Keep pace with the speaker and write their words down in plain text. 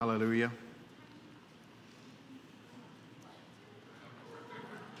Hallelujah.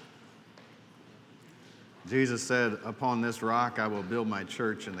 Jesus said, upon this rock I will build my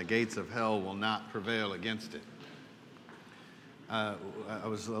church, and the gates of hell will not prevail against it. I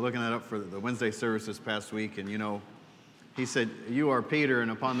was looking that up for the Wednesday service this past week, and he said, you are Peter,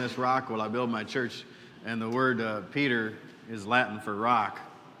 and upon this rock will I build my church. And the word Peter is Latin for rock.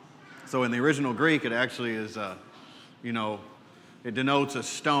 So in the original Greek, it actually is, it denotes a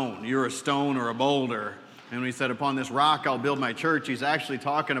stone. You're a stone or a boulder. And when he said, upon this rock I'll build my church, he's actually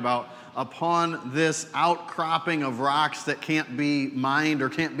talking about upon this outcropping of rocks that can't be mined or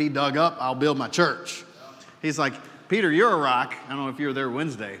can't be dug up, I'll build my church. He's like, Peter, you're a rock. I don't know if you were there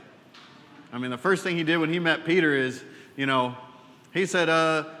Wednesday. I mean, the first thing he did when he met Peter is, he said,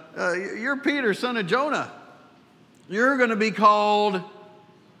 you're Peter, son of Jonah. You're going to be called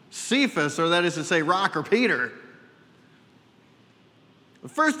Cephas, or that is to say, rock or Peter. The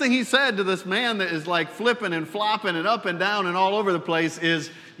first thing he said to this man that is like flipping and flopping and up and down and all over the place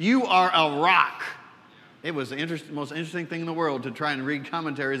is, you are a rock. It was the most interesting thing in the world to try and read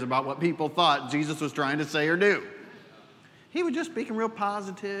commentaries about what people thought Jesus was trying to say or do. He was just speaking real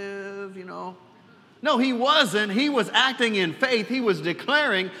positive, No, he wasn't. He was acting in faith. He was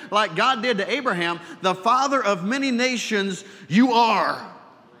declaring, like God did to Abraham, the father of many nations you are. Right.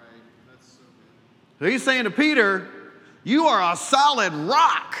 That's so good. So he's saying to Peter, you are a solid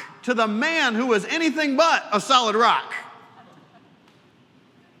rock to the man who is anything but a solid rock.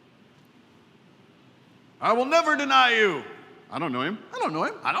 I will never deny you. I don't know him. I don't know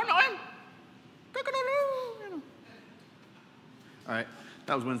him. I don't know him. All right,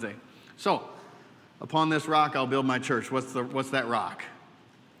 that was Wednesday. So, upon this rock I'll build my church. What's that rock?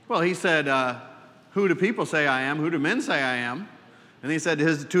 Well, he said, who do people say I am? Who do men say I am? And he said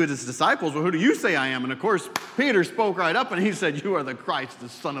to his disciples, well, who do you say I am? And of course, Peter spoke right up and he said, you are the Christ, the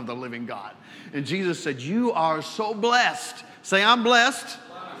Son of the living God. And Jesus said, you are so blessed. Say, I'm blessed.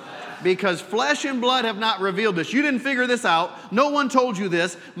 Because flesh and blood have not revealed this. You didn't figure this out. No one told you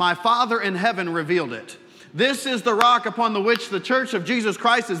this. My Father in heaven revealed it. This is the rock upon the which the church of Jesus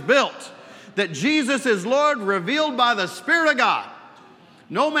Christ is built. That Jesus is Lord, revealed by the Spirit of God.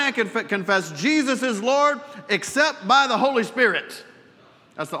 No man can confess Jesus is Lord except by the Holy Spirit.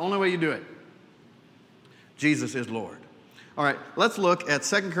 That's the only way you do it. Jesus is Lord. All right, let's look at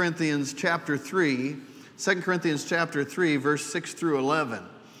 2 Corinthians chapter 3. 2 Corinthians chapter 3, verse 6 through 11.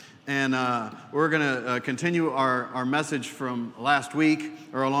 And we're going to continue our message from last week,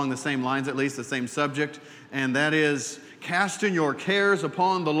 or along the same lines, at least the same subject. And that is, casting your cares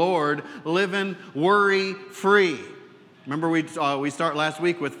upon the Lord, living worry-free. Remember, we start last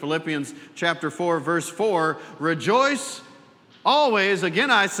week with Philippians chapter 4, verse 4. Rejoice always. Again,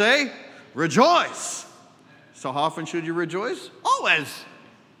 I say, rejoice. So how often should you rejoice? Always.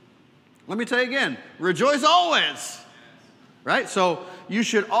 Let me tell you again. Rejoice always. Right? So you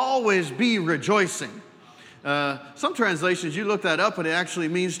should always be rejoicing. Some translations, you look that up, and it actually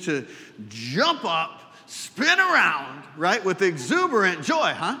means to jump up, spin around, right, with exuberant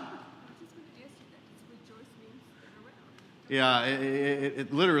joy, huh? Yeah,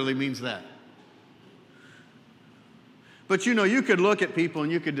 it literally means that. But you could look at people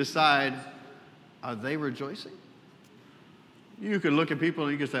and you could decide, are they rejoicing? You could look at people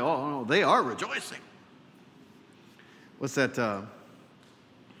and you could say, oh, no, they are rejoicing. What's that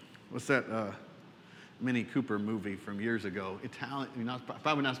Minnie Cooper movie from years ago?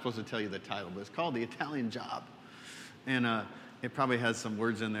 Probably not supposed to tell you the title, but it's called The Italian Job. And it probably has some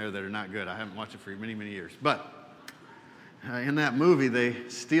words in there that are not good. I haven't watched it for many, many years. But in that movie, they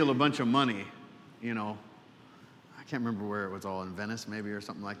steal a bunch of money, I can't remember where it was, all in Venice maybe or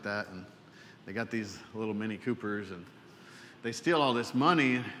something like that. And they got these little Mini Coopers, and they steal all this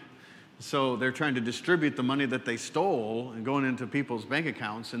money. So they're trying to distribute the money that they stole and going into people's bank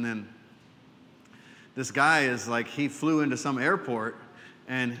accounts. And then this guy is like, he flew into some airport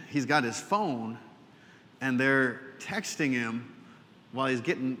and he's got his phone and they're texting him while he's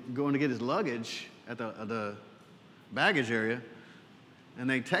going to get his luggage at the baggage area. And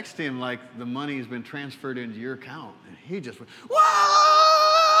they text him like the money has been transferred into your account. And he just went, whoa!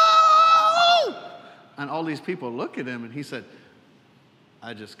 And all these people look at him and he said,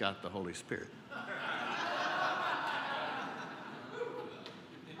 I just got the Holy Spirit.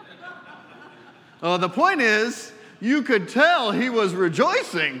 The point is, you could tell he was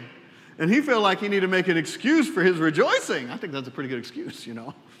rejoicing, and he felt like he needed to make an excuse for his rejoicing. I think that's a pretty good excuse,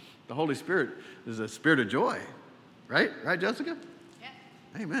 The Holy Spirit is a spirit of joy. Right? Right, Jessica? Yeah.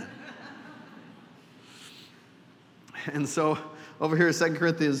 Amen. And so, over here, 2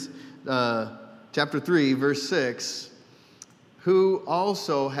 Corinthians chapter 3, verse 6, who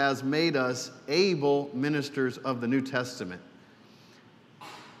also has made us able ministers of the New Testament,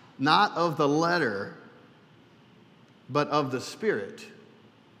 not of the letter, but of the Spirit.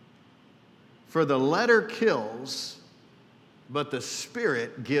 For the letter kills, but the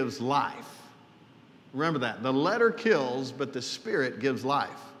Spirit gives life. Remember that. The letter kills, but the Spirit gives life.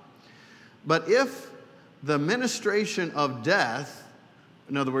 But if the ministration of death,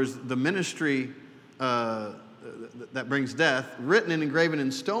 in other words, the ministry that brings death, written and engraven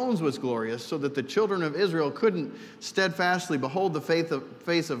in stones was glorious, so that the children of Israel couldn't steadfastly behold the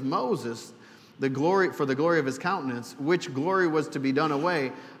face of Moses, for the glory of his countenance, which glory was to be done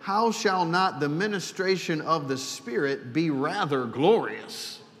away, how shall not the ministration of the Spirit be rather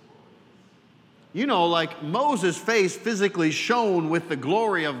glorious? You know, like Moses' face physically shone with the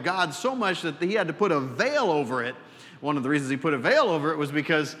glory of God so much that he had to put a veil over it. One of the reasons he put a veil over it was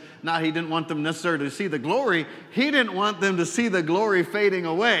because not he didn't want them necessarily to see the glory. He didn't want them to see the glory fading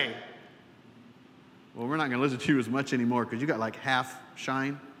away. Well, we're not going to listen to you as much anymore because you got like half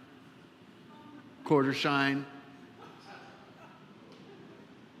shine, quarter shine.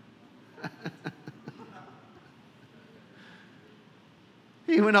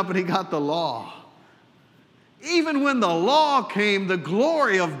 He went up and he got the law. Even when the law came, the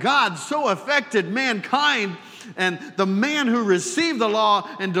glory of God so affected mankind and the man who received the law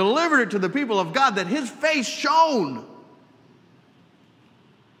and delivered it to the people of God that his face shone.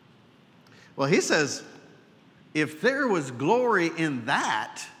 Well, he says, if there was glory in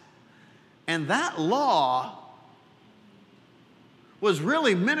that, and that law was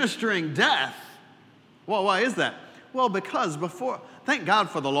really ministering death, well, why is that? Well, because thank God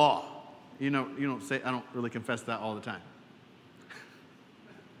for the law. You don't say, I don't really confess that all the time.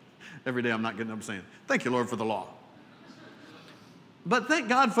 Every day I'm not getting up saying, thank you, Lord, for the law. But thank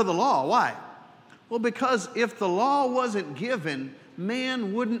God for the law. Why? Well, because if the law wasn't given,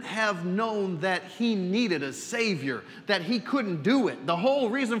 man wouldn't have known that he needed a Savior, that he couldn't do it. The whole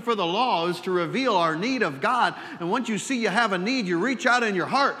reason for the law is to reveal our need of God. And once you see you have a need, you reach out in your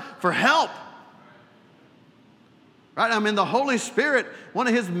heart for help. Right? I mean, the Holy Spirit, one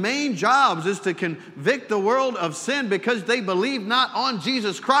of his main jobs is to convict the world of sin because they believe not on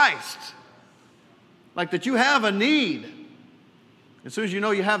Jesus Christ. Like that you have a need. As soon as you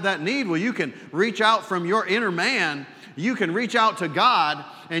know you have that need, well, you can reach out from your inner man. You can reach out to God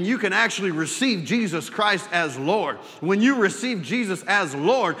and you can actually receive Jesus Christ as Lord. When you receive Jesus as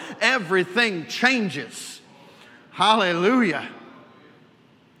Lord, everything changes. Hallelujah.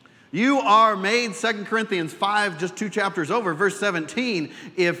 You are made, 2 Corinthians 5, just 2 chapters over, verse 17.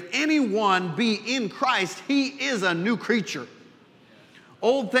 If anyone be in Christ, he is a new creature.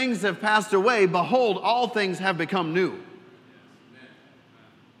 Old things have passed away. Behold, all things have become new.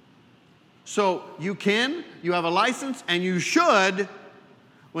 So you have a license, and you should,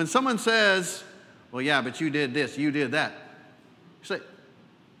 when someone says, well, yeah, but you did this, you did that. You say,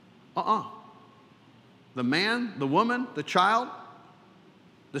 The man, the woman, the child,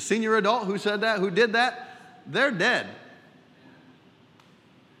 the senior adult who said that, who did that, they're dead.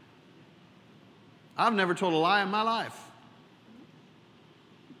 I've never told a lie in my life.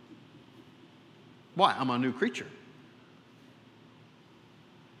 Why? I'm a new creature.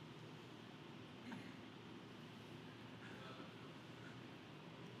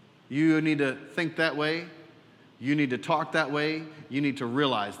 You need to think that way. You need to talk that way. You need to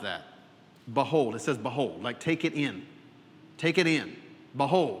realize that. Behold, it says behold, like take it in. Take it in.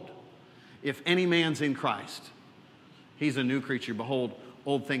 Behold, if any man's in Christ, he's a new creature. Behold,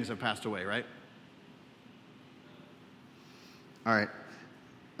 old things have passed away, right? All right.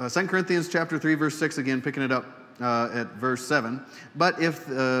 2 Corinthians chapter 3, verse 6, again, picking it up at verse 7. But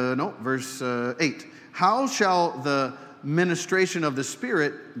verse 8. How shall the ministration of the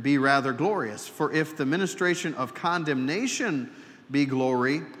Spirit be rather glorious? For if the ministration of condemnation be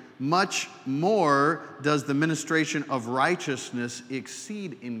glory, much more does the ministration of righteousness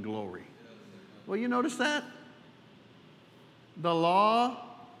exceed in glory. Well, you notice that? The law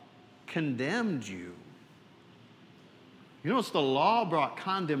condemned you. You notice the law brought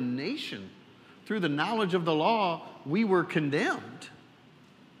condemnation. Through the knowledge of the law, we were condemned.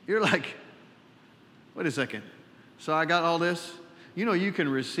 You're like, wait a second. So I got all this? You know, you can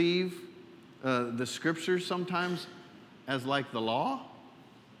receive the scriptures sometimes as like the law.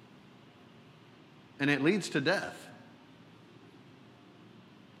 And it leads to death.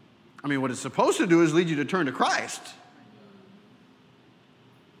 I mean, what it's supposed to do is lead you to turn to Christ.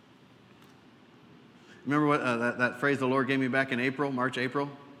 Remember what that phrase the Lord gave me back in March, April?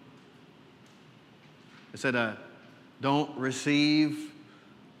 It said, don't receive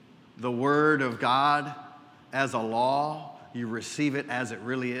the word of God as a law. you receive it as it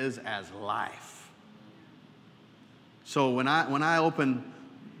really is, as life. So when I open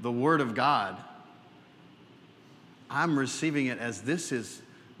the Word of God, I'm receiving it as this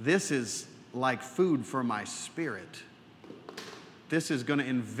is like food for my spirit. This is going to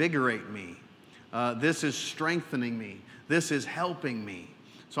invigorate me. This is strengthening me. This is helping me.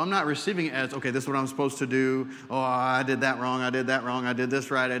 So I'm not receiving it as, okay, this is what I'm supposed to do. Oh, I did that wrong. I did that wrong. I did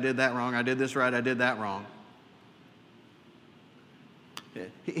this right. I did that wrong. I did this right. I did that wrong.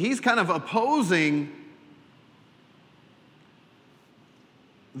 He's kind of opposing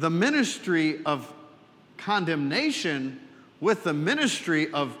the ministry of condemnation with the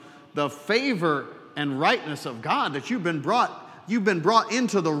ministry of the favor and rightness of God, that you've been brought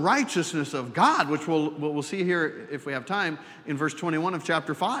into the righteousness of God, which we'll see here, if we have time, in verse 21 of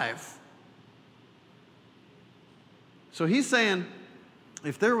chapter 5. So he's saying,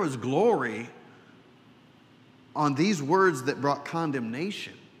 if there was glory on these words that brought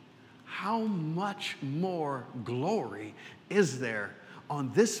condemnation, how much more glory is there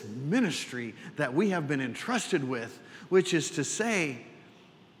on this ministry that we have been entrusted with, which is to say,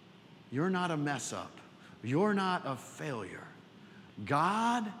 you're not a mess up. You're not a failure.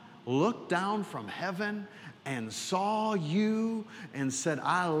 God looked down from heaven and saw you and said,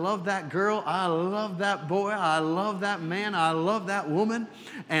 I love that girl, I love that boy, I love that man, I love that woman,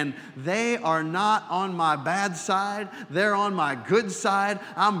 and they are not on my bad side, they're on my good side.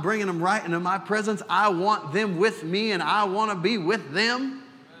 I'm bringing them right into my presence. I want them with me and I want to be with them.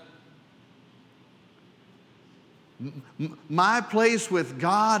 My place with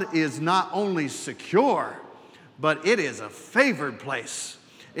God is not only secure, but it is a favored place.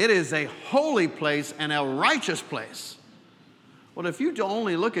 It is a holy place and a righteous place. Well, if you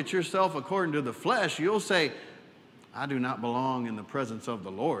only look at yourself according to the flesh, you'll say, I do not belong in the presence of the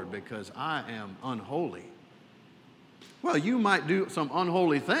Lord because I am unholy. Well, you might do some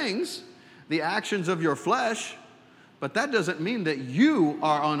unholy things, the actions of your flesh, but that doesn't mean that you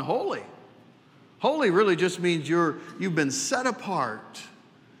are unholy. Holy really just means you've been set apart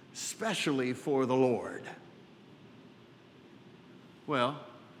specially for the Lord. Well,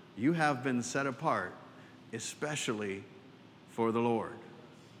 you have been set apart especially for the Lord.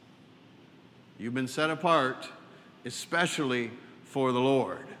 You've been set apart especially for the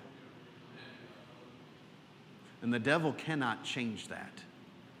Lord. And the devil cannot change that.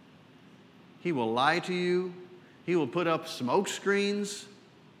 He will lie to you. He will put up smoke screens.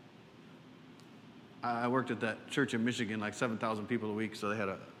 I worked at that church in Michigan, like 7,000 people a week, so they had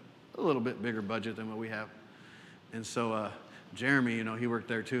a little bit bigger budget than what we have. And so Jeremy, he worked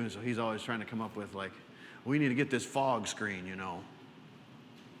there too, and so he's always trying to come up with, like, we need to get this fog screen,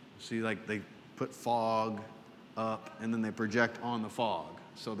 See, like, they put fog up, and then they project on the fog.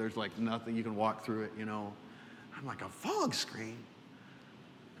 So there's, like, nothing, you can walk through it, I'm like, a fog screen?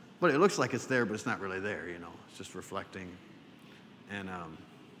 But it looks like it's there, but it's not really there, It's just reflecting. And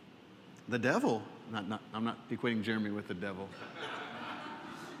the devil, I'm not equating Jeremy with the devil.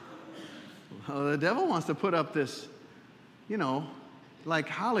 The devil wants to put up this, like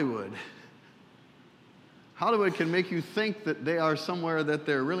Hollywood. Hollywood can make you think that they are somewhere that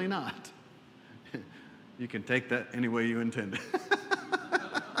they're really not. You can take that any way you intend.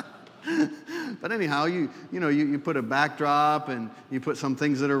 But anyhow, you put a backdrop and you put some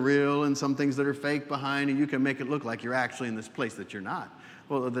things that are real and some things that are fake behind, and you can make it look like you're actually in this place that you're not.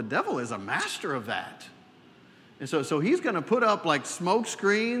 Well, the devil is a master of that. And so he's going to put up like smoke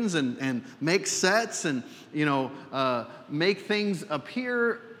screens and make sets and, make things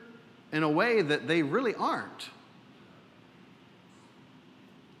appear in a way that they really aren't.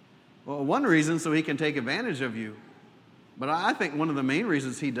 Well, one reason, so he can take advantage of you. But I think one of the main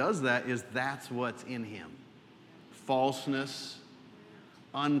reasons he does that is that's what's in him. Falseness,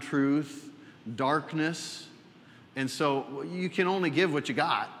 untruth, darkness. And so you can only give what you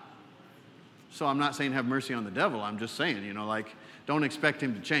got. So I'm not saying have mercy on the devil. I'm just saying, don't expect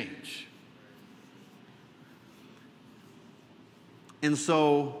him to change. And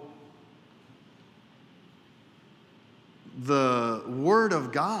so the Word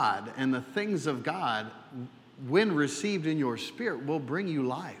of God and the things of God, when received in your spirit, will bring you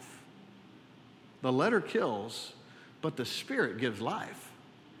life. The letter kills, but the Spirit gives life.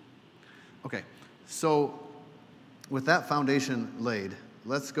 Okay, so with that foundation laid,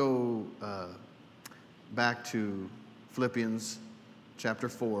 let's go back to Philippians chapter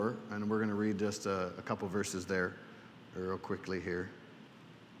 4, and we're going to read just a couple verses there real quickly here.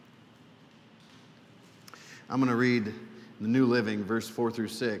 I'm going to read the New Living, verse 4 through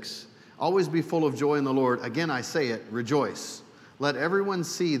 6. Always be full of joy in the Lord. Again, I say it, rejoice. Let everyone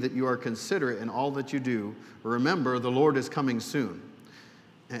see that you are considerate in all that you do. Remember, the Lord is coming soon.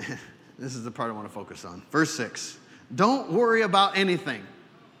 This is the part I want to focus on. Verse 6. Don't worry about anything.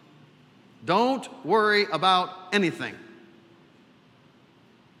 Don't worry about anything.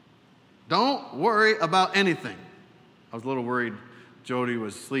 Don't worry about anything. I was a little worried Jody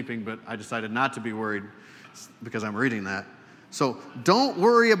was sleeping, but I decided not to be worried because I'm reading that. So don't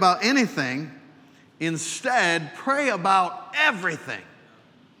worry about anything. Instead, pray about everything.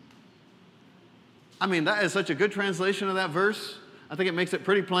 I mean, that is such a good translation of that verse. I think it makes it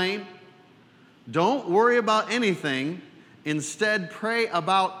pretty plain. Don't worry about anything. Instead, pray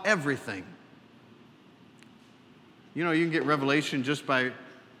about everything. You know, you can get revelation just by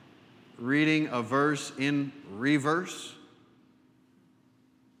reading a verse in reverse.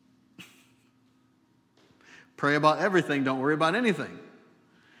 Pray about everything, don't worry about anything.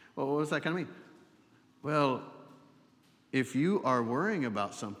 Well, what does that kind of mean? Well, if you are worrying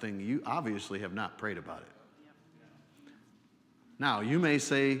about something, you obviously have not prayed about it. Now, you may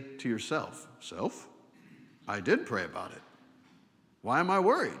say to yourself, Self, I did pray about it. Why am I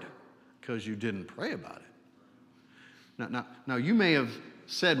worried? Because you didn't pray about it. Now, you may have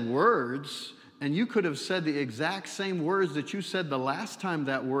said words, and you could have said the exact same words that you said the last time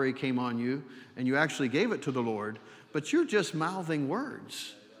that worry came on you, and you actually gave it to the Lord, but you're just mouthing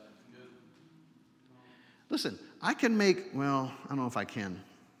words. Listen, I don't know if I can.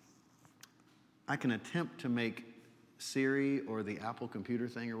 I can attempt to make Siri or the Apple computer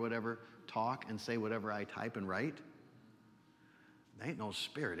thing or whatever talk and say whatever I type and write. There ain't no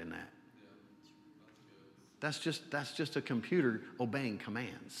spirit in that. That's just a computer obeying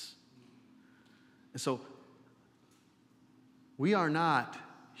commands. And so we are not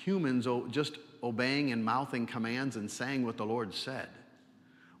humans just obeying and mouthing commands and saying what the Lord said.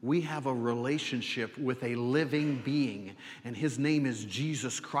 We have a relationship with a living being, and his name is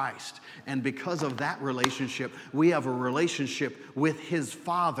Jesus Christ. And because of that relationship, we have a relationship with his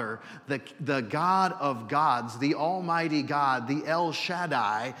Father, the God of gods, the Almighty God, the El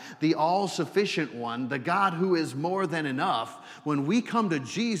Shaddai, the all-sufficient one, the God who is more than enough. When we come to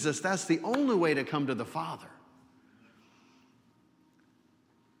Jesus, that's the only way to come to the Father.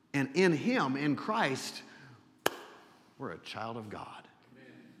 And in him, in Christ, we're a child of God.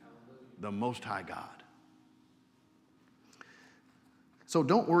 The Most High God. So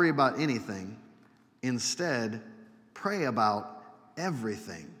don't worry about anything. Instead, pray about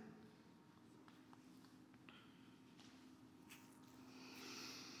everything.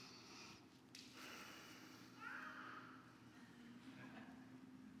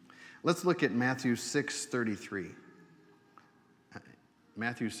 Let's look at Matthew 6:33.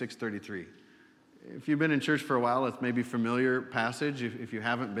 Matthew 6:33. If you've been in church for a while, it's maybe a familiar passage. If you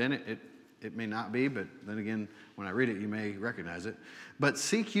haven't been, it may not be, but then again, when I read it, you may recognize it. But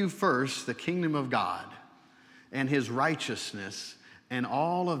seek you first the kingdom of God and his righteousness, and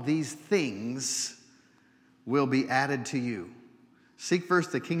all of these things will be added to you. Seek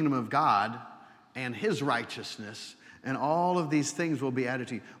first the kingdom of God and his righteousness, and all of these things will be added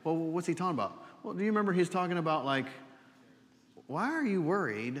to you. Well, what's he talking about? Well, do you remember he's talking about, like, why are you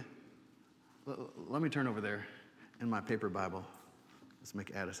worried? Let me turn over there in my paper Bible. Let's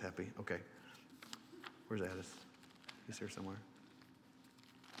make Addis happy. Okay. Where's Addis? He's here somewhere.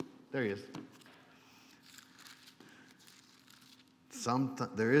 There he is.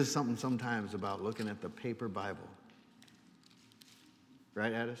 There is something sometimes about looking at the paper Bible.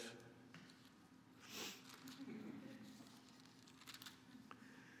 Right, Addis?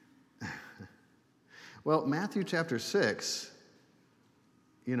 Well, Matthew chapter 6,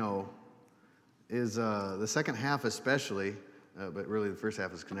 is the second half especially, but really the first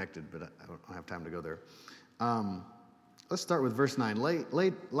half is connected, but I don't have time to go there. Let's start with verse 9.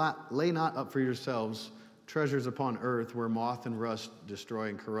 Lay not up for yourselves treasures upon earth where moth and rust destroy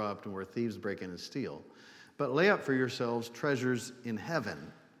and corrupt and where thieves break in and steal. But lay up for yourselves treasures in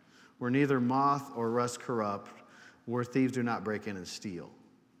heaven where neither moth or rust corrupt, where thieves do not break in and steal.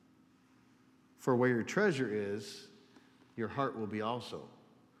 For where your treasure is, your heart will be also.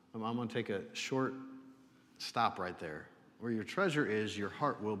 I'm going to take a short stop right there. Where your treasure is, your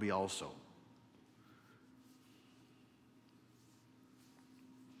heart will be also.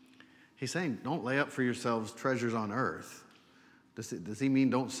 He's saying, don't lay up for yourselves treasures on earth. Does he mean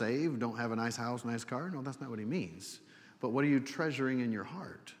don't save, don't have a nice house, nice car? No, that's not what he means. But what are you treasuring in your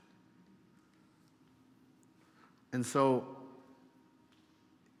heart? And so,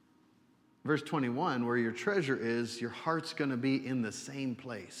 verse 21, where your treasure is, your heart's going to be in the same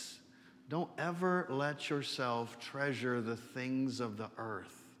place. Don't ever let yourself treasure the things of the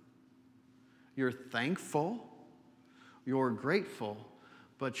earth. You're thankful You're grateful,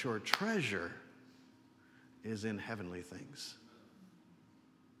 but your treasure is in heavenly things.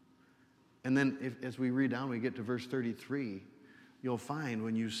 And then as we read down, we get to verse 33, you'll find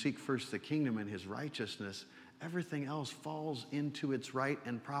when you seek first the kingdom and his righteousness, everything else falls into its right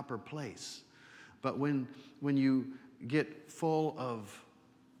and proper place. But when you get full of,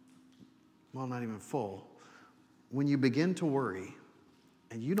 well, not even full, when you begin to worry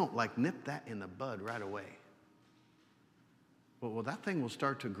and you don't nip that in the bud right away, well, that thing will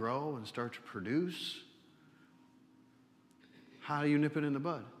start to grow and start to produce. How do you nip it in the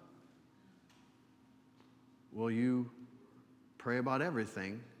bud? Well, you pray about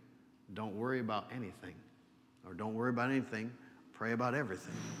everything, don't worry about anything. Or don't worry about anything, pray about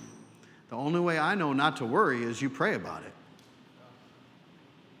everything. The only way I know not to worry is you pray about it.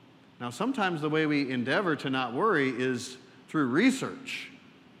 Now, sometimes the way we endeavor to not worry is through research.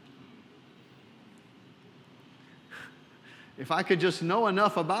 If I could just know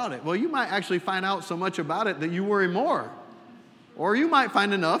enough about it, well, you might actually find out so much about it that you worry more. Or you might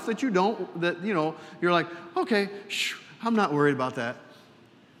find enough that you're like, okay, I'm not worried about that.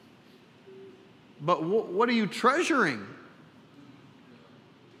 But what are you treasuring?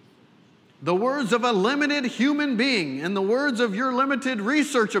 The words of a limited human being and the words of your limited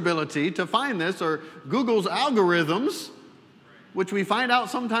research ability to find this, or Google's algorithms, which we find out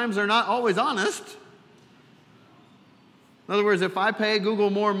sometimes are not always honest. In other words, if I pay Google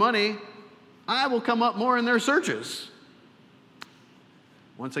more money, I will come up more in their searches.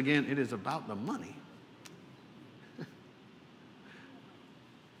 Once again, it is about the money.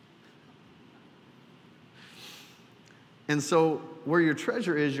 And so where your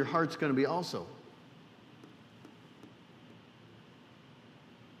treasure is, your heart's going to be also.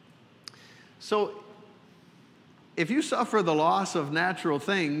 So if you suffer the loss of natural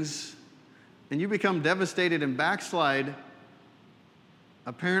things and you become devastated and backslide,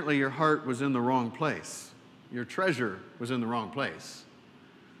 apparently your heart was in the wrong place. Your treasure was in the wrong place.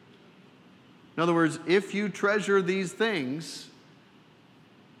 In other words, if you treasure these things,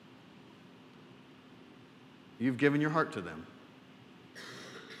 you've given your heart to them.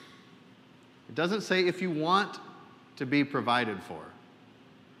 It doesn't say if you want to be provided for.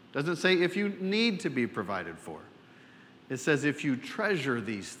 It doesn't say if you need to be provided for. It says if you treasure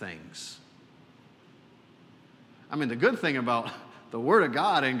these things. I mean, the good thing about the Word of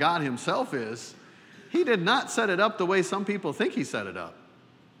God and God himself is he did not set it up the way some people think he set it up.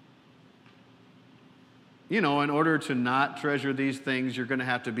 In order to not treasure these things, you're going to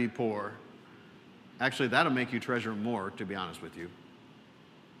have to be poor. Actually, that'll make you treasure more, to be honest with you.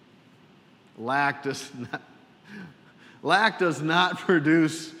 Lack does not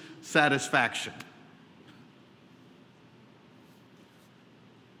produce satisfaction.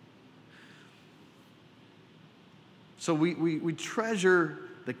 So we treasure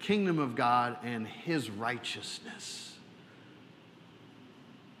the kingdom of God and his righteousness.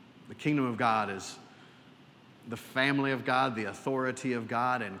 The kingdom of God is the family of God, the authority of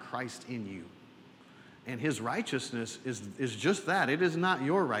God, and Christ in you. And his righteousness is just that. It is not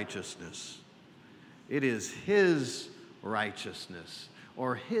your righteousness. It is his righteousness,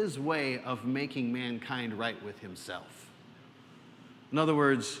 or his way of making mankind right with himself. In other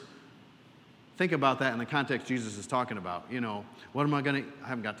words, think about that in the context Jesus is talking about. What am I going to, I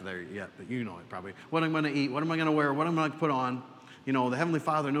haven't got to there yet, but you know it probably. What am I going to eat? What am I going to wear? What am I going to put on? The Heavenly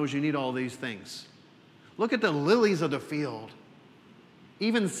Father knows you need all these things. Look at the lilies of the field.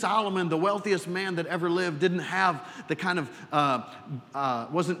 Even Solomon, the wealthiest man that ever lived, didn't have the kind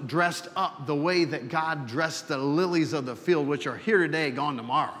of, wasn't dressed up the way that God dressed the lilies of the field, which are here today, gone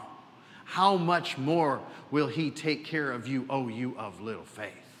tomorrow. How much more will he take care of you, O you of little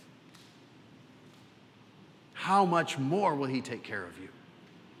faith? How much more will he take care of you?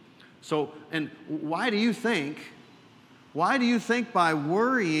 So, and why do you think by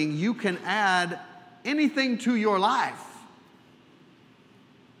worrying you can add anything to your life?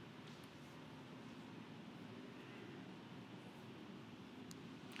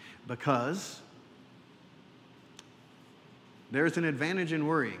 Because there's an advantage in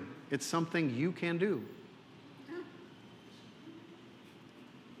worrying. It's something you can do.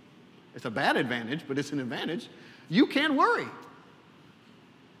 It's a bad advantage, but it's an advantage. You can worry.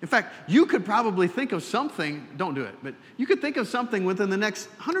 In fact, you could probably think of something, don't do it, but you could think of something within the next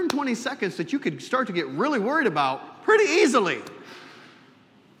 120 seconds that you could start to get really worried about pretty easily.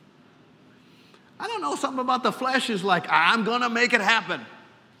 I don't know, something about the flesh is like, I'm going to make it happen.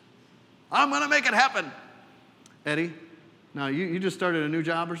 I'm going to make it happen. Eddie, now you just started a new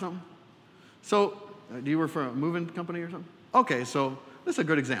job or something? So, do you work for a moving company or something? Okay, so this is a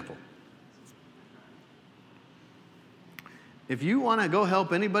good example. if you want to go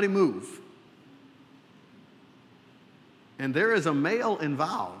help anybody move, and there is a male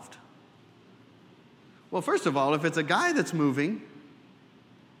involved, well, first of all, if it's a guy that's moving,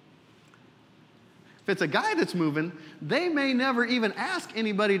 they may never even ask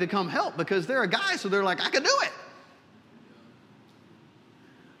anybody to come help because they're a guy, so they're like, I can do it.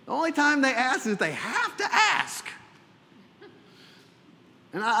 The only time they ask is they have to ask.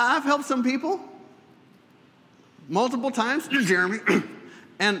 And I've helped some people multiple times, Jeremy,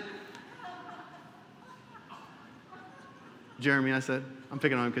 and Jeremy, I said, I'm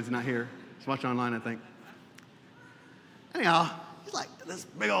picking on him because he's not here. He's watching online, I think. Anyhow, he's like this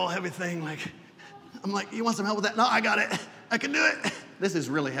big old heavy thing, like, I'm like, you want some help with that? No, I got it. I can do it. This is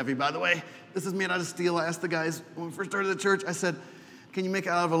really heavy, by the way. This is made out of steel. I asked the guys when we first started the church, I said, can you make it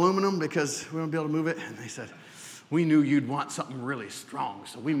out of aluminum because we won't be able to move it? And they said, we knew you'd want something really strong,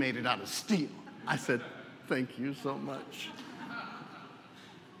 so we made it out of steel. I said, thank you so much.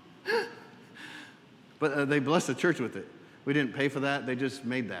 But they blessed the church with it. We didn't pay for that. They just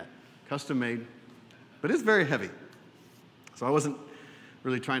made that, custom made. But it's very heavy. So I wasn't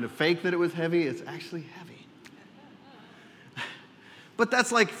really trying to fake that it was heavy. It's actually heavy. But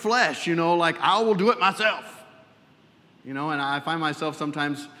that's like flesh, like I will do it myself. And I find myself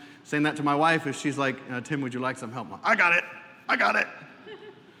sometimes saying that to my wife if she's like, Tim, would you like some help? I got it.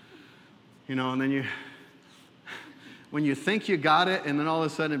 And then when you think you got it and then all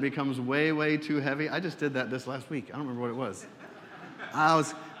of a sudden it becomes way, way too heavy. I just did that this last week. I don't remember what it was.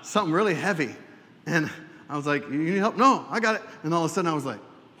 Something really heavy. And I was like, you need help? No, I got it. And all of a sudden I was like,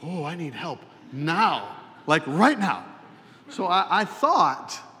 oh, I need help now, like right now. So I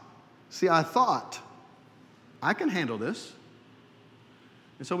thought, I can handle this.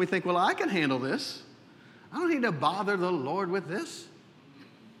 And so we think, well, I can handle this. I don't need to bother the Lord with this.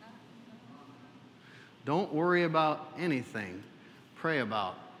 Don't worry about anything. Pray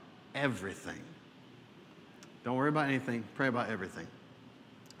about everything. Don't worry about anything. Pray about everything.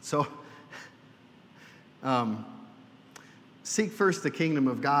 So, seek first the kingdom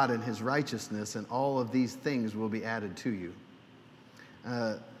of God and his righteousness, and all of these things will be added to you.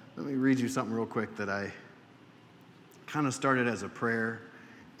 Let me read you something real quick that I kind of started as a prayer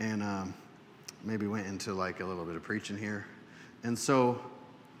and maybe went into like a little bit of preaching here. And so,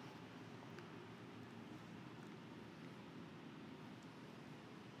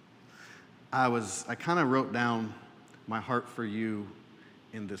 I kind of wrote down my heart for you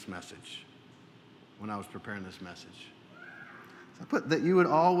in this message when I was preparing this message. So I put that you would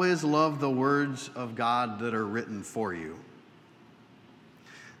always love the words of God that are written for you.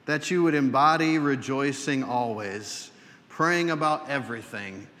 That you would embody rejoicing always, praying about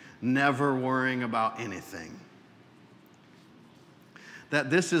everything, never worrying about anything. That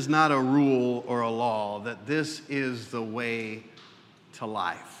this is not a rule or a law, that this is the way to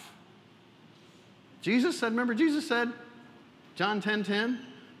life. Jesus said, John 10:10,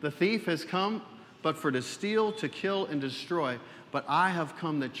 the thief has come but for to steal, to kill, and destroy. But I have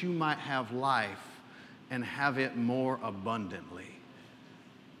come that you might have life and have it more abundantly.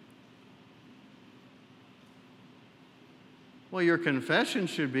 Well, your confession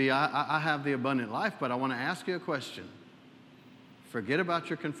should be, I have the abundant life, but I want to ask you a question. Forget about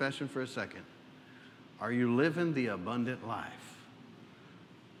your confession for a second. Are you living the abundant life?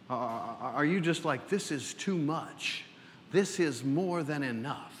 Are you just like, this is too much? This is more than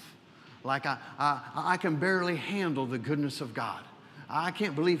enough. Like I can barely handle the goodness of God. I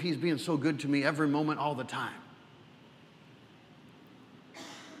can't believe he's being so good to me every moment, all the time.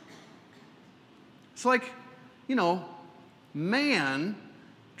 It's like, man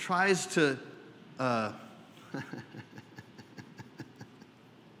tries to, that's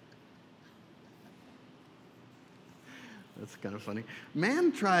kind of funny.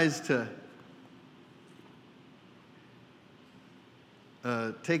 Man tries to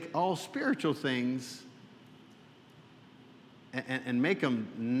take all spiritual things and make them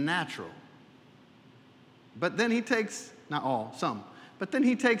natural. But then he takes, not all, some, but then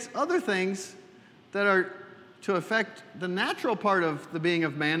he takes other things that are to affect the natural part of the being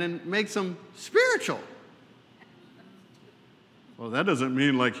of man and makes them spiritual. Well, that doesn't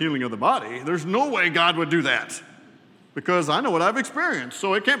mean like healing of the body. There's no way God would do that. Because I know what I've experienced,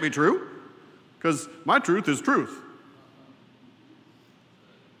 so it can't be true. Because my truth is truth.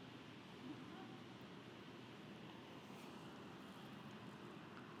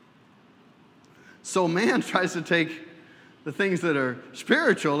 So man tries to take the things that are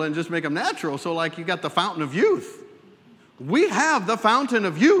spiritual and just make them natural. So like you got the fountain of youth. We have the fountain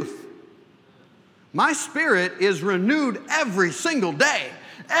of youth. My spirit is renewed every single day.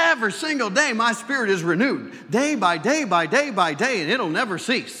 Every single day, my spirit is renewed. Day by day by day by day, and it'll never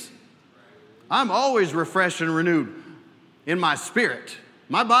cease. I'm always refreshed and renewed in my spirit.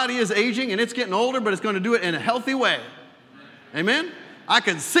 My body is aging and it's getting older, but it's going to do it in a healthy way. Amen? I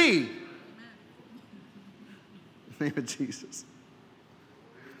can see. In the name of Jesus.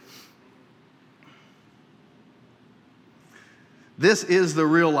 This is the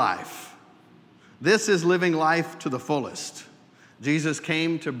real life. This is living life to the fullest. Jesus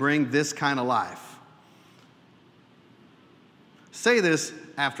came to bring this kind of life. Say this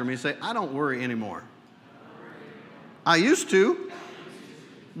after me. Say, I don't worry anymore. I used to,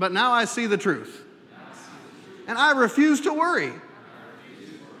 but now I see the truth. And I refuse to worry.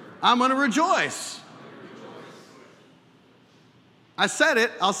 I'm going to rejoice. I said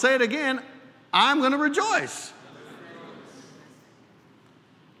it. I'll say it again. I'm going to rejoice.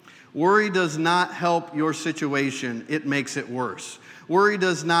 Worry does not help your situation. It makes it worse. Worry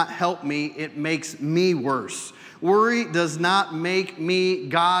does not help me. It makes me worse. Worry does not make me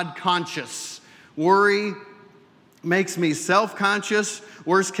God conscious. Worry makes me self-conscious,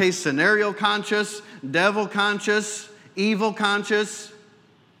 worst case scenario conscious, devil conscious, evil conscious.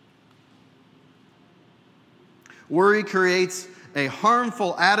 Worry creates a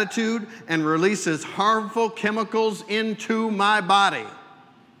harmful attitude and releases harmful chemicals into my body.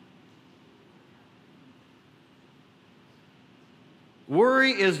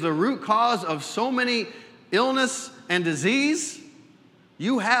 Worry is the root cause of so many illness and disease.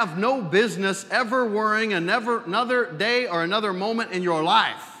 You have no business ever worrying another day or another moment in your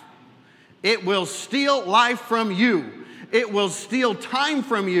life. It will steal life from you. It will steal time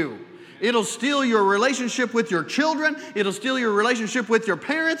from you. It'll steal your relationship with your children. It'll steal your relationship with your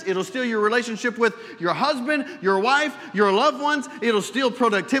parents. It'll steal your relationship with your husband, your wife, your loved ones. It'll steal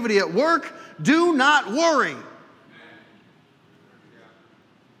productivity at work. Do not worry.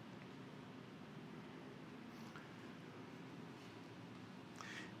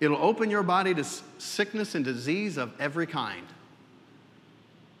 It'll open your body to sickness and disease of every kind.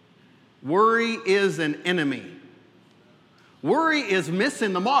 Worry is an enemy. Worry is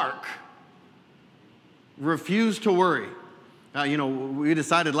missing the mark. Refuse to worry. We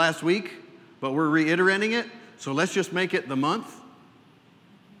decided last week, but we're reiterating it. So let's just make it the month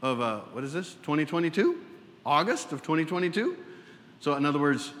of, 2022? August of 2022? So in other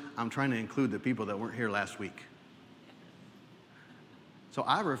words, I'm trying to include the people that weren't here last week. So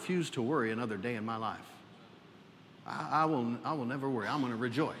I refuse to worry another day in my life. I will never worry. I'm going to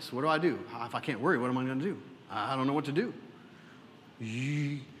rejoice. What do? If I can't worry, what am I going to do? I don't know what to do.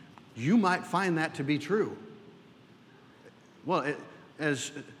 You might find that to be true. Well,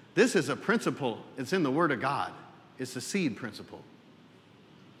 this is a principle. It's in the Word of God. It's the seed principle.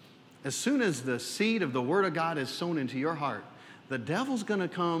 As soon as the seed of the Word of God is sown into your heart, the devil's going to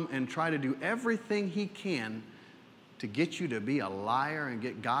come and try to do everything he can to get you to be a liar and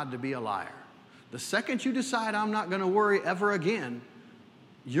get God to be a liar. The second you decide I'm not going to worry ever again,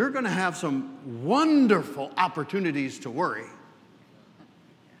 you're going to have some wonderful opportunities to worry.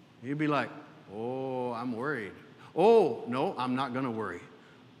 You'd be like, oh, I'm worried. Oh, no, I'm not going to worry.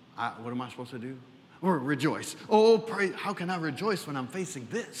 What am I supposed to do? Or rejoice. Oh, pray. How can I rejoice when I'm facing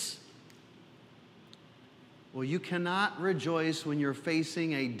this? Well, you cannot rejoice when you're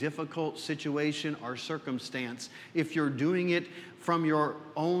facing a difficult situation or circumstance if you're doing it from your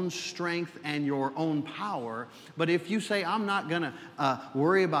own strength and your own power. But if you say, I'm not going to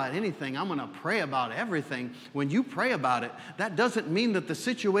worry about anything, I'm going to pray about everything, when you pray about it, that doesn't mean that the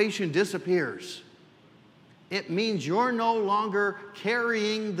situation disappears. It means you're no longer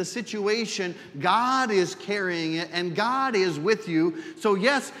carrying the situation. God is carrying it, and God is with you. So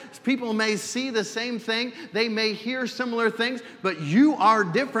yes, people may see the same thing. They may hear similar things, but you are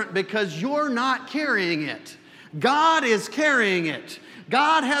different because you're not carrying it. God is carrying it.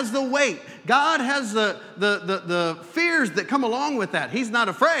 God has the weight. God has the fears that come along with that. He's not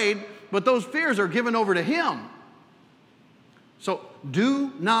afraid, but those fears are given over to Him. So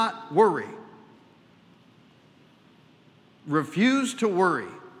do not worry. Refuse to worry.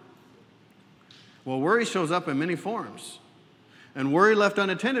 Well, worry shows up in many forms. And worry left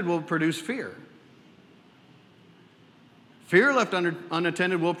unattended will produce fear. Fear left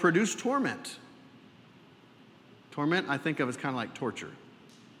unattended will produce torment. Torment, I think of as kind of like torture.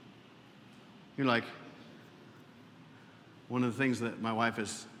 You're like, one of the things that my wife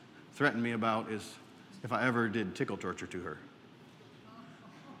has threatened me about is if I ever did tickle torture to her.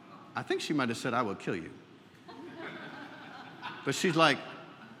 I think she might have said, I will kill you. But she's like,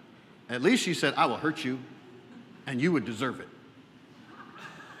 at least she said, I will hurt you, and you would deserve it.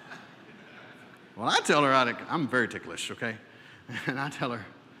 Well, I tell her, I'm very ticklish, okay? And I tell her,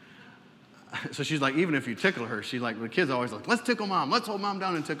 so she's like, even if you tickle her, she's like, the kids are always like, let's tickle mom. Let's hold mom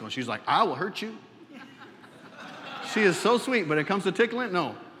down and tickle. And she's like, I will hurt you. She is so sweet, but it comes to tickling,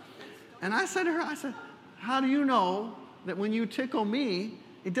 no. And I said to her, I said, how do you know that when you tickle me,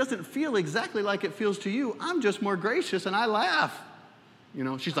 it doesn't feel exactly like it feels to you? I'm just more gracious and I laugh. You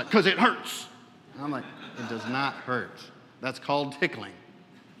know, she's like, because it hurts. And I'm like, it does not hurt. That's called tickling.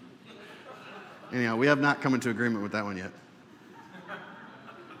 Anyhow, we have not come into agreement with that one yet.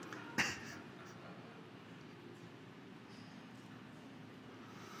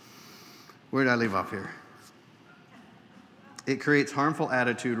 Where did I leave off here? It creates harmful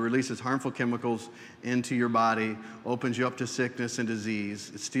attitude, releases harmful chemicals into your body, opens you up to sickness and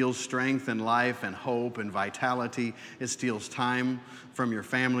disease. It steals strength and life and hope and vitality. It steals time from your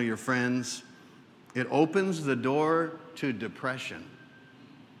family, your friends. It opens the door to depression.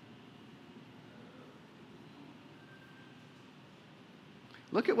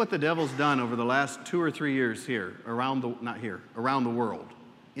 Look at what the devil's done over the last 2 or 3 years here, around the world,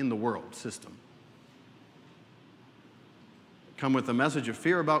 in the world system. Come with a message of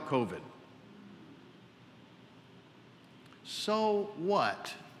fear about COVID. So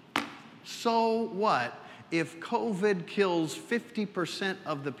what? So what if COVID kills 50%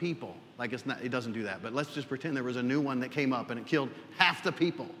 of the people? Like it doesn't do that, but let's just pretend there was a new one that came up and it killed half the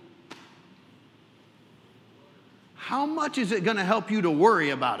people. How much is it going to help you to worry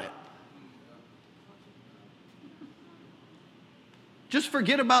about it? Just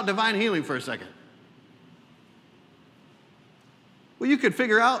forget about divine healing for a second. Well, you could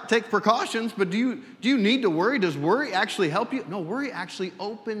figure out, take precautions, but do you need to worry? Does worry actually help you? No, worry actually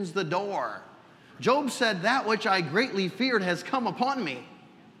opens the door. Job said, that which I greatly feared has come upon me.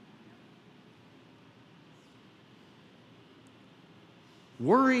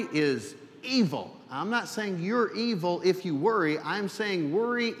 Worry is evil. I'm not saying you're evil if you worry. I'm saying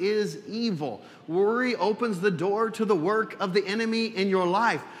worry is evil. Worry opens the door to the work of the enemy in your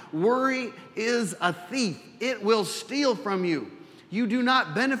life. Worry is a thief. It will steal from you. You do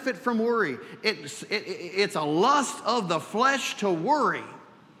not benefit from worry. It's a lust of the flesh to worry.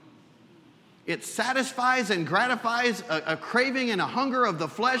 It satisfies and gratifies a craving and a hunger of the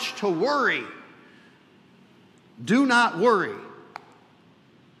flesh to worry. Do not worry.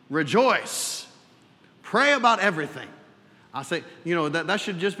 Rejoice. Pray about everything. I say, that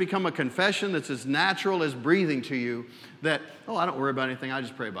should just become a confession that's as natural as breathing to you that, I don't worry about anything. I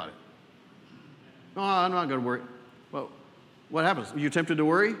just pray about it. No, I'm not going to worry. Well, what happens? Are you tempted to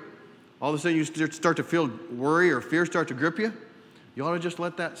worry? All of a sudden you start to feel worry or fear start to grip you? You ought to just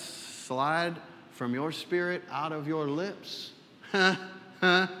let that slide from your spirit out of your lips.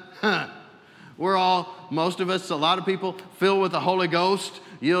 Most of us, a lot of people, filled with the Holy Ghost,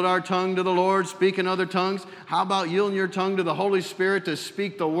 yield our tongue to the Lord, speak in other tongues. How about yielding your tongue to the Holy Spirit to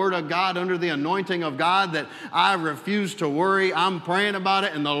speak the Word of God under the anointing of God, that I refuse to worry. I'm praying about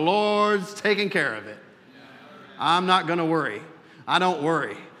it, and the Lord's taking care of it. I'm not going to worry. I don't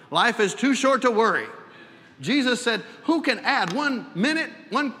worry. Life is too short to worry. Jesus said, who can add 1 minute,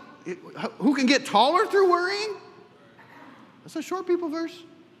 who can get taller through worrying? That's a short people verse.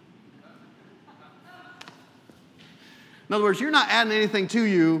 In other words, you're not adding anything to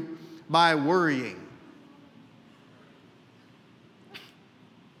you by worrying.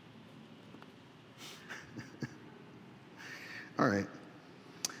 All right.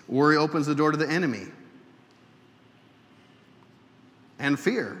 Worry opens the door to the enemy. And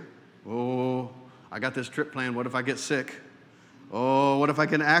fear. Oh, I got this trip planned. What if I get sick? Oh, what if I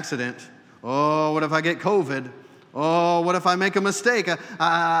get an accident? Oh, what if I get COVID? Oh, what if I make a mistake?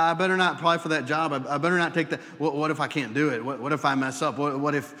 I better not apply for that job. I better not take that. What if I can't do it? What if I mess up?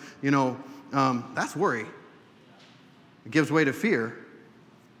 What if, that's worry. It gives way to fear.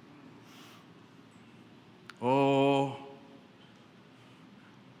 Oh,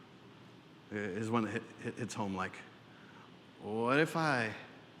 is one that hits home like, what if I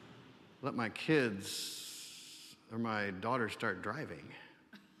let my kids or my daughter start driving?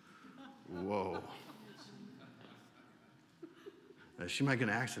 Whoa. She might get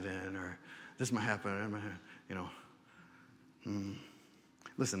an accident, or this might happen,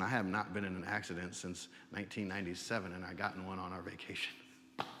 Listen, I have not been in an accident since 1997, and I got in one on our vacation.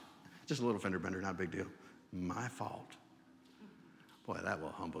 Just a little fender bender, not a big deal. My fault. Boy, that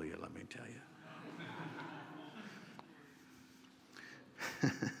will humble you, let me tell you.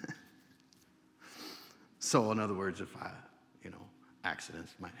 So, in other words, if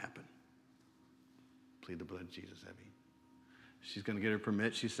accidents might happen. Plead the blood of Jesus, Abby. She's going to get her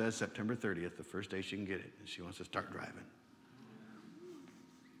permit, she says, September 30th, the first day she can get it, and she wants to start driving.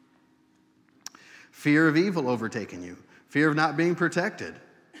 Fear of evil overtaking you. Fear of not being protected.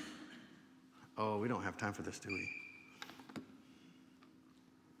 Oh, we don't have time for this, do we?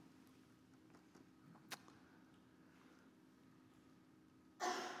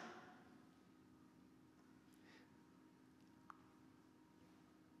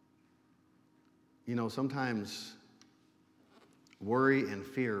 You know, sometimes worry and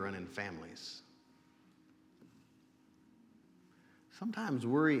fear run in families. Sometimes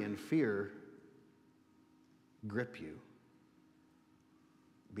worry and fear grip you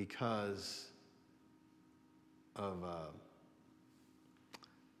because of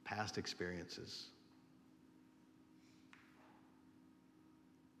past experiences.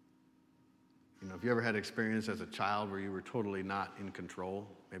 You know, if you ever had experience as a child where you were totally not in control,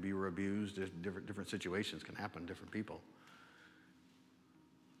 maybe you were abused, different situations can happen to different people.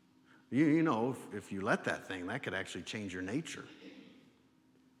 You know, if you let that thing, that could actually change your nature,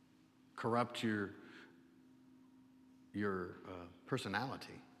 corrupt your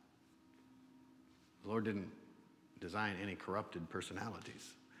personality. The Lord didn't design any corrupted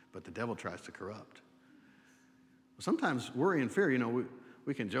personalities, but the devil tries to corrupt. Sometimes worry and fear, you know,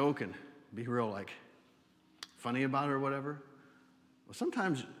 we can joke and be real like funny about it or whatever. Well,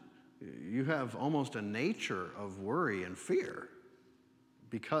 sometimes you have almost a nature of worry and fear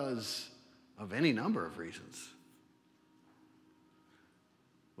because of any number of reasons.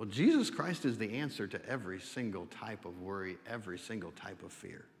 Well, Jesus Christ is the answer to every single type of worry, every single type of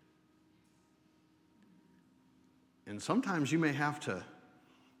fear. And sometimes you may have to,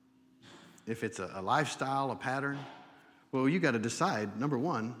 if it's a lifestyle, a pattern, well, you got to decide, number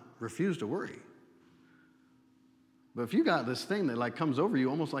one, refuse to worry. But if you got this thing that like comes over you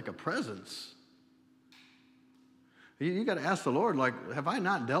almost like a presence, you got to ask the Lord, like, have I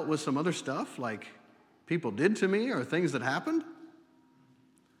not dealt with some other stuff like people did to me or things that happened?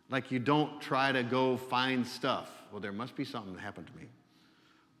 Like you don't try to go find stuff. Well, there must be something that happened to me.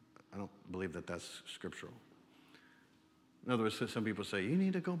 I don't believe that that's scriptural. In other words, some people say, you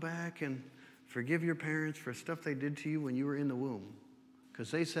need to go back and forgive your parents for stuff they did to you when you were in the womb.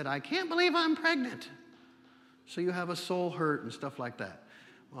 Because they said, I can't believe I'm pregnant. So you have a soul hurt and stuff like that.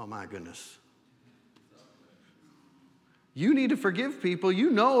 Oh, my goodness. You need to forgive people.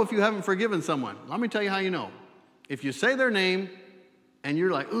 You know if you haven't forgiven someone. Let me tell you how you know. If you say their name and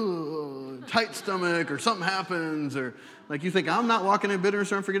you're like, ooh, tight stomach, or something happens, or like you think, I'm not walking in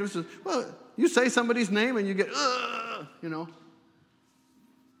bitterness or unforgiveness. Well, you say somebody's name and you get, you know.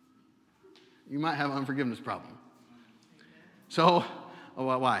 You might have an unforgiveness problem. So,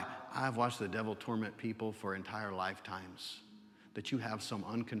 why? I've watched the devil torment people for entire lifetimes. That you have some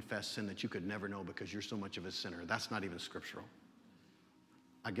unconfessed sin that you could never know because you're so much of a sinner. That's not even scriptural.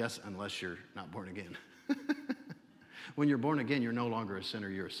 I guess unless you're not born again. When you're born again, you're no longer a sinner,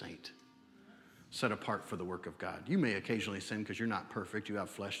 you're a saint. Set apart for the work of God. You may occasionally sin because you're not perfect. You have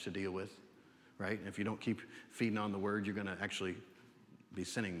flesh to deal with, right? And if you don't keep feeding on the word, you're going to actually be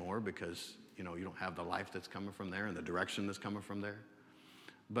sinning more because, you know, you don't have the life that's coming from there and the direction that's coming from there.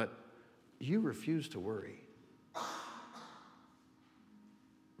 But you refuse to worry.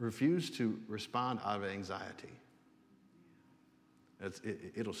 Refuse to respond out of anxiety.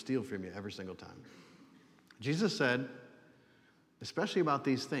 It'll steal from you every single time. Jesus said, especially about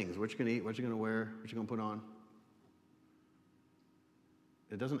these things, what you're going to eat, what you're going to wear, what you're going to put on,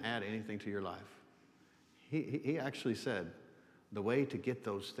 it doesn't add anything to your life. He actually said, the way to get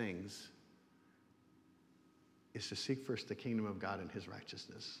those things is to seek first the kingdom of God and his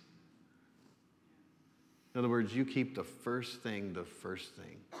righteousness. In other words, you keep the first thing the first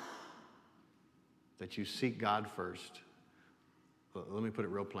thing. That you seek God first. Let me put it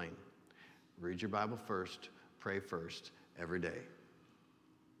real plain. Read your Bible first, pray first, every day.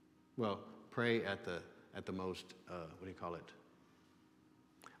 Well, pray at the most, what do you call it?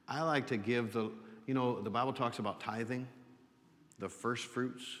 I like to give the Bible talks about tithing, the first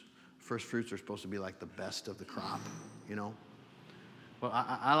fruits. First fruits are supposed to be like the best of the crop, you know. Well,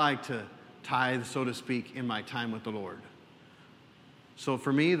 I like to tithe, so to speak, in my time with the Lord. So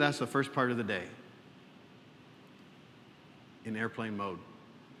for me, that's the first part of the day in airplane mode.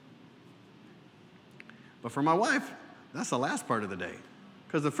 But for my wife, that's the last part of the day.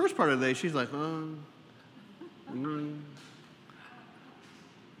 Because the first part of the day, she's like,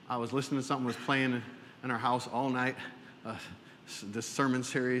 I was listening to something was playing in our house all night, this sermon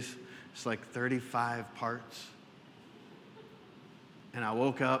series. It's like 35 parts. And I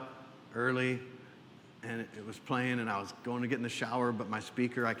woke up early, and it was playing, and I was going to get in the shower, but my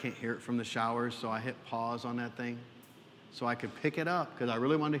speaker, I can't hear it from the shower, so I hit pause on that thing so I could pick it up because I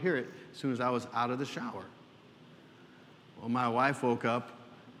really wanted to hear it as soon as I was out of the shower. Well, my wife woke up,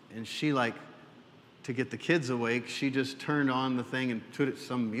 and she to get the kids awake, she just turned on the thing and put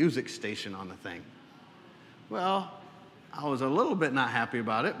some music station on the thing. Well, I was a little bit not happy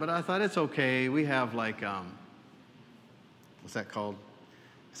about it, but I thought it's okay. We have like, what's that called?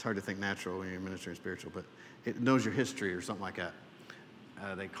 It's hard to think natural when you're ministering spiritual, but it knows your history or something like that.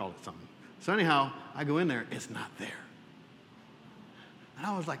 They call it something. So anyhow, I go in there, it's not there. And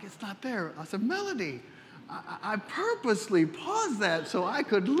I was like, it's not there. I said, Melody, I purposely paused that so I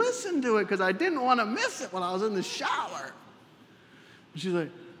could listen to it because I didn't want to miss it when I was in the shower. And she's like,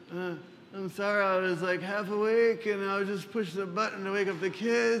 I'm sorry, I was like half awake and I was just pushing the button to wake up the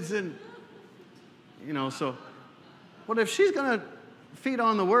kids. And, so what if she's going to feed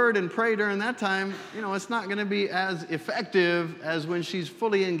on the word and pray during that time? It's not going to be as effective as when she's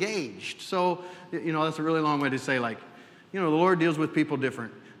fully engaged. So, that's a really long way to say, like, the Lord deals with people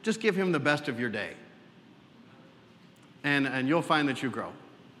different. Just give him the best of your day. And you'll find that you grow.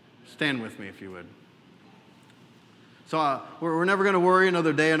 Stand with me if you would. So we're never going to worry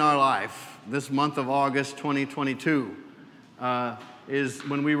another day in our life. This month of August 2022 is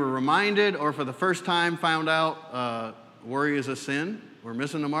when we were reminded or for the first time found out worry is a sin. We're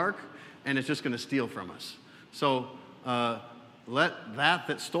missing the mark, and it's just going to steal from us. So let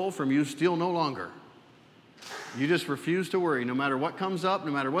that stole from you steal no longer. You just refuse to worry no matter what comes up,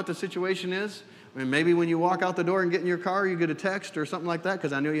 no matter what the situation is. I mean, maybe when you walk out the door and get in your car, you get a text or something like that,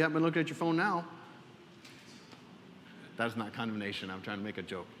 because I know you haven't been looking at your phone now. That's not condemnation. I'm trying to make a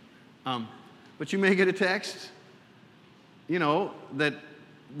joke. But you may get a text, that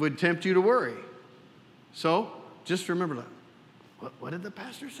would tempt you to worry. So just remember that. What did the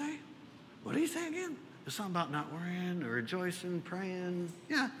pastor say? What did he say again? There's something about not worrying or rejoicing, praying.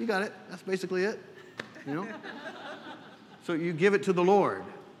 Yeah, you got it. That's basically it. So you give it to the Lord.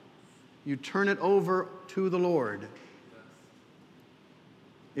 You turn it over to the Lord.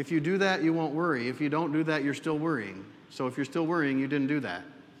 If you do that, you won't worry. If you don't do that, you're still worrying. So if you're still worrying, you didn't do that.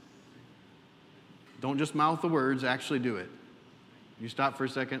 Don't just mouth the words, actually do it. You stop for a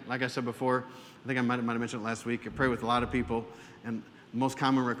second. Like I said before, I think I might have mentioned it last week. I pray with a lot of people, and the most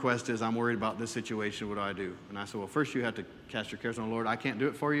common request is, I'm worried about this situation. What do I do? And I said, well, first you have to cast your cares on the Lord. I can't do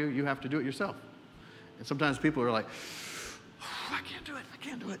it for you. You have to do it yourself. And sometimes people are like, I can't do it. I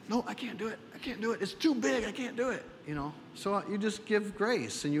can't do it. No, I can't do it. I can't do it. It's too big. I can't do it. So you just give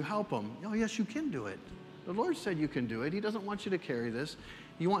grace and you help them. Oh, yes, you can do it. The Lord said you can do it. He doesn't want you to carry this.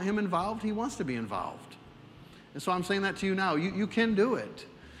 You want him involved? He wants to be involved. And so I'm saying that to you now. You can do it.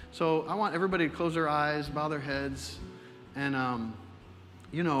 So I want everybody to close their eyes, bow their heads. And,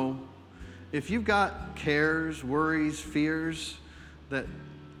 if you've got cares, worries, fears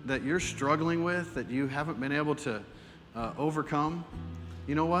that you're struggling with, that you haven't been able to overcome,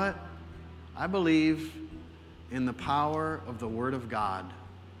 you know what? I believe in the power of the Word of God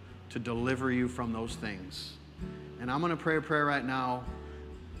to deliver you from those things. And I'm going to pray a prayer right now,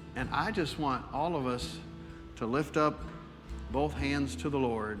 and I just want all of us to lift up both hands to the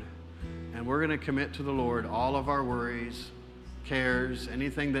Lord, and we're going to commit to the Lord all of our worries, cares,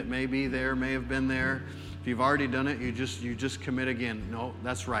 anything that may be there, may have been there. If you've already done it, you just commit again. No,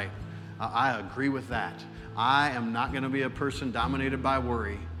 that's right. I agree with that. I am not going to be a person dominated by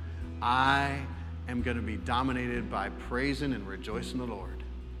worry. I am going to be dominated by praising and rejoicing the Lord.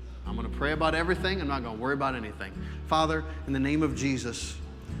 I'm going to pray about everything. I'm not going to worry about anything. Father, in the name of Jesus,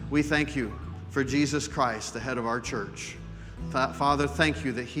 we thank you for Jesus Christ, the head of our church. Father, thank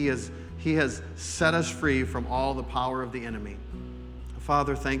you that He has set us free from all the power of the enemy.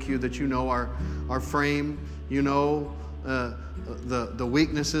 Father, thank you that you know our frame, you know the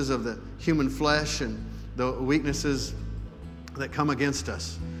weaknesses of the human flesh and the weaknesses that come against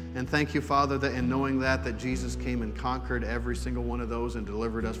us. And thank you, Father, that in knowing that Jesus came and conquered every single one of those and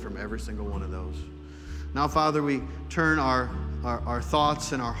delivered us from every single one of those. Now, Father, we turn our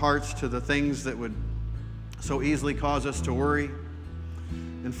thoughts and our hearts to the things that would so easily cause us to worry.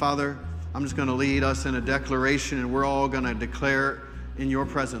 And Father, I'm just going to lead us in a declaration, and we're all going to declare in your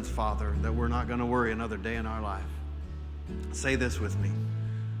presence, Father, that we're not going to worry another day in our life. Say this with me.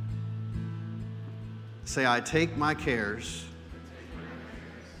 Say, I take my cares,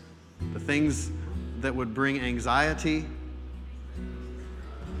 the things that would bring anxiety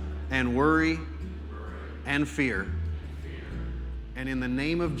and worry and fear, and in the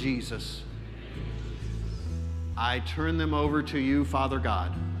name of Jesus, I turn them over to you, Father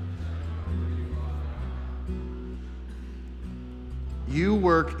God. You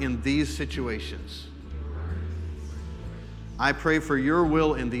work in these situations. I pray for your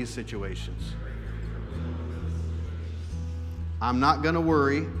will in these situations. I'm not going to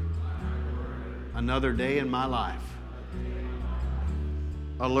worry another day in my life.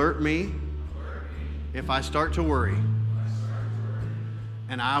 Alert me if I start to worry,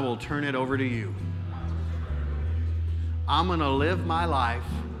 and I will turn it over to you. I'm going to live my life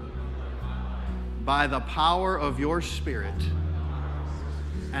by the power of your Spirit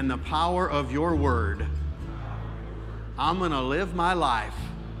and the power of your word. I'm going to live my life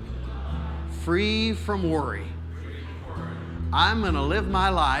free from worry. I'm going to live my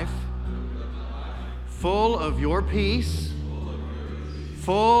life full of your peace,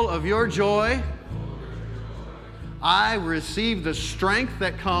 full of your joy. I receive the strength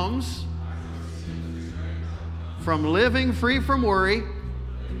that comes from living free from worry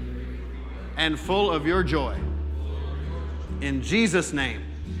and full of your joy. In Jesus' name,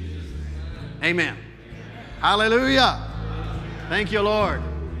 amen. Hallelujah. Thank you, Lord.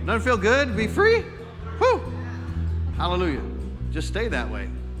 Doesn't it feel good to be free? Whew. Hallelujah. Just stay that way.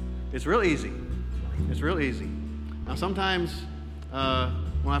 It's real easy. It's real easy. Now, sometimes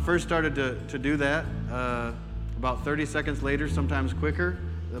when I first started to do that, about 30 seconds later, sometimes quicker,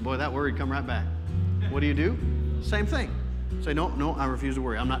 boy, that worry would come right back. What do? Same thing. Say, no, I refuse to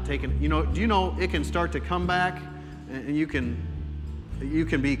worry. I'm not taking, do you know it can start to come back, and you can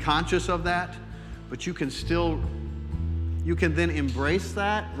be conscious of that, but you can then embrace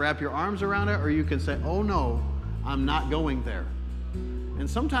that, wrap your arms around it, or you can say, oh no, I'm not going there. And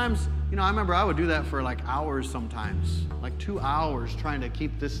sometimes, I remember I would do that for like hours sometimes, like 2 hours trying to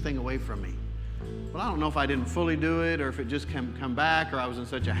keep this thing away from me. But I don't know if I didn't fully do it or if it just can come back or I was in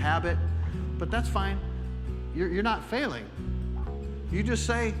such a habit, but that's fine. You're not failing. You just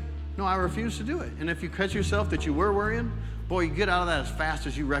say, no, I refuse to do it. And if you catch yourself that you were worrying, boy, you get out of that as fast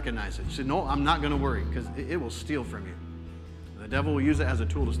as you recognize it. You say, no, I'm not going to worry because it will steal from you. The devil will use it as a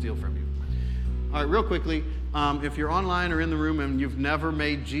tool to steal from you. All right, real quickly, if you're online or in the room and you've never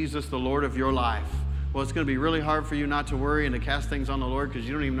made Jesus the Lord of your life, well, it's going to be really hard for you not to worry and to cast things on the Lord because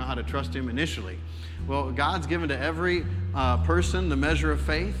you don't even know how to trust Him initially. Well, God's given to every person the measure of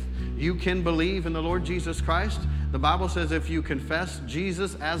faith. You can believe in the Lord Jesus Christ. The Bible says if you confess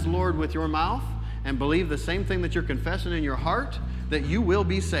Jesus as Lord with your mouth and believe the same thing that you're confessing in your heart, that you will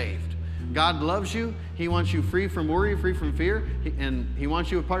be saved. God loves you. He wants you free from worry, free from fear, and He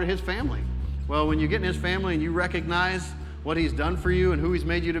wants you a part of His family. Well, when you get in His family and you recognize what He's done for you and who He's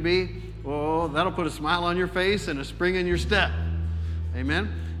made you to be, well, that'll put a smile on your face and a spring in your step.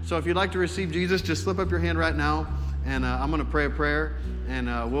 Amen? So if you'd like to receive Jesus, just slip up your hand right now, and I'm going to pray a prayer, and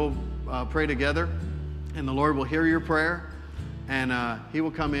we'll pray together, and the Lord will hear your prayer, and He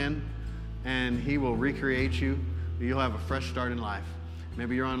will come in, and He will recreate you. You'll have a fresh start in life.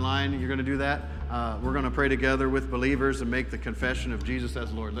 Maybe you're online and you're going to do that. We're going to pray together with believers and make the confession of Jesus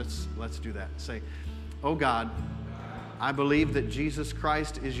as Lord. Let's do that. Say, oh God, I believe that Jesus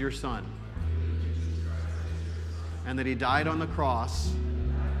Christ is your Son and that He died on the cross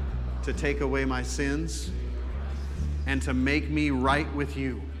to take away my sins and to make me right with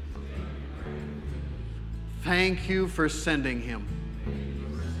you. Thank you for sending Him.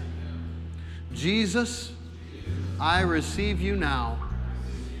 Jesus, I receive you now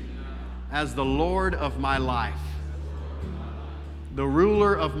as the Lord of my life, the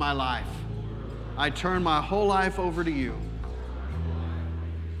ruler of my life. I turn my whole life over to you.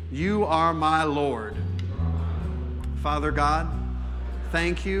 You are my Lord. Father God,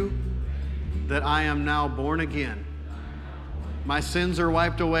 thank you that I am now born again. My sins are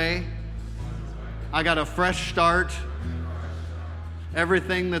wiped away. I got a fresh start.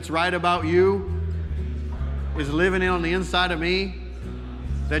 Everything that's right about you is living on the inside of me,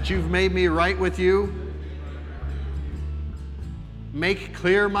 that you've made me right with you. Make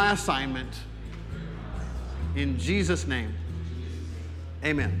clear my assignment. In Jesus' name,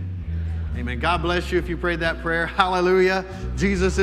 amen. Amen. God bless you if you prayed that prayer. Hallelujah. Jesus